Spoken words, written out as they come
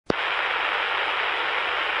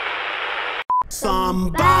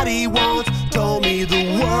Somebody once told me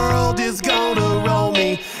the world is gonna roll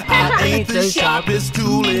me. I ain't the sharpest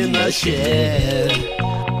tool in the shed.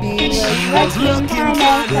 She was looking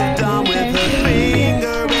kind of dumb with her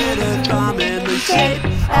finger and her thumb in the shape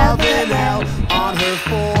of an L on her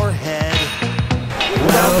forehead.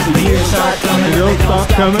 Well, the years start coming, girls stop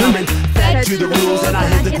coming. Fed to the rules and I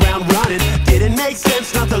hit the ground running. Didn't make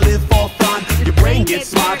sense not to live for fun. Your brain gets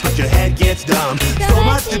smart, but your head gets dumb. So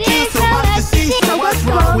much to do, so much to see. So what's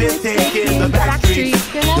wrong with taking the back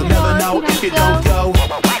streets? You'll never know if you don't go.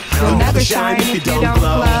 You'll never shine if you don't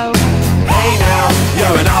glow. Hey now,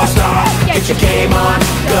 you're an all-star. Get your game on,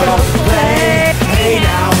 go play. Hey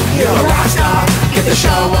now, you're a rock star. Get the show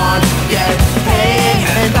on, get paid.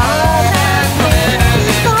 And all that glitters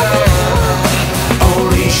is gold.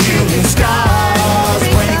 Only shooting stars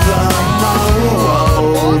break the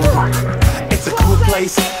mold. It's a cool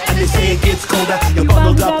place, and they say it gets colder. You're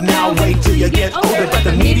bundled up now, wait till you get older. But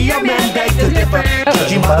the media men beg to differ,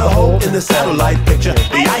 judging by the hole in the satellite picture.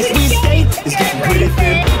 The ice we skate is getting pretty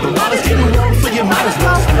thin. The water's getting warm, so you might as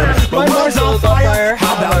well swim. My world's on fire,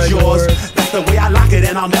 how about yours? That's the way I like it,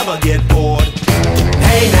 and I'll never get bored.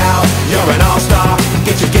 Hey now, you're an all-star.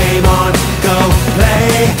 Get your game on, go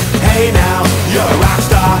play. Hey now, you're a rock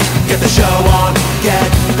star. Get the show on,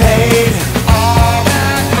 get paid. All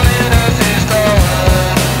that glitters is gold.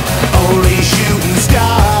 Only shooting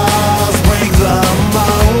stars break the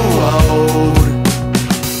mold.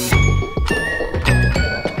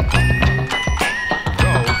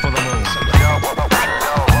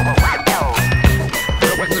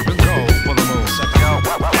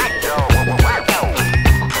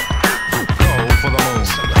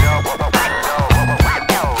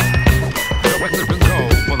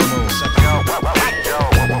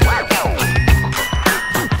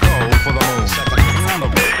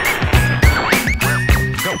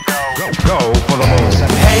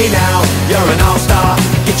 Hey now, you're an all-star.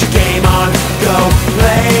 Get your game on, go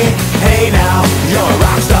play. Hey now, you're a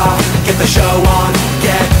rock star. Get the show on,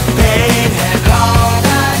 get paid. And all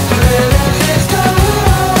that glitters is gold.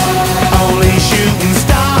 Only shooting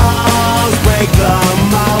stars break the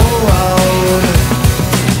mold.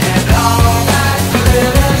 And all that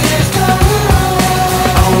glitters is gold.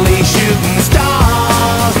 Only shooting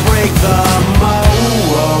stars break the mold.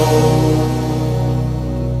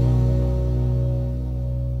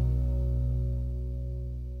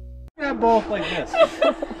 Both like this.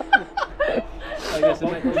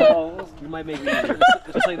 Like this. You might make it easier.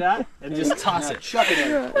 Just like that, and just toss it. Chuck it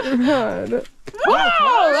in.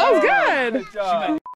 Wow, that was good. Good job.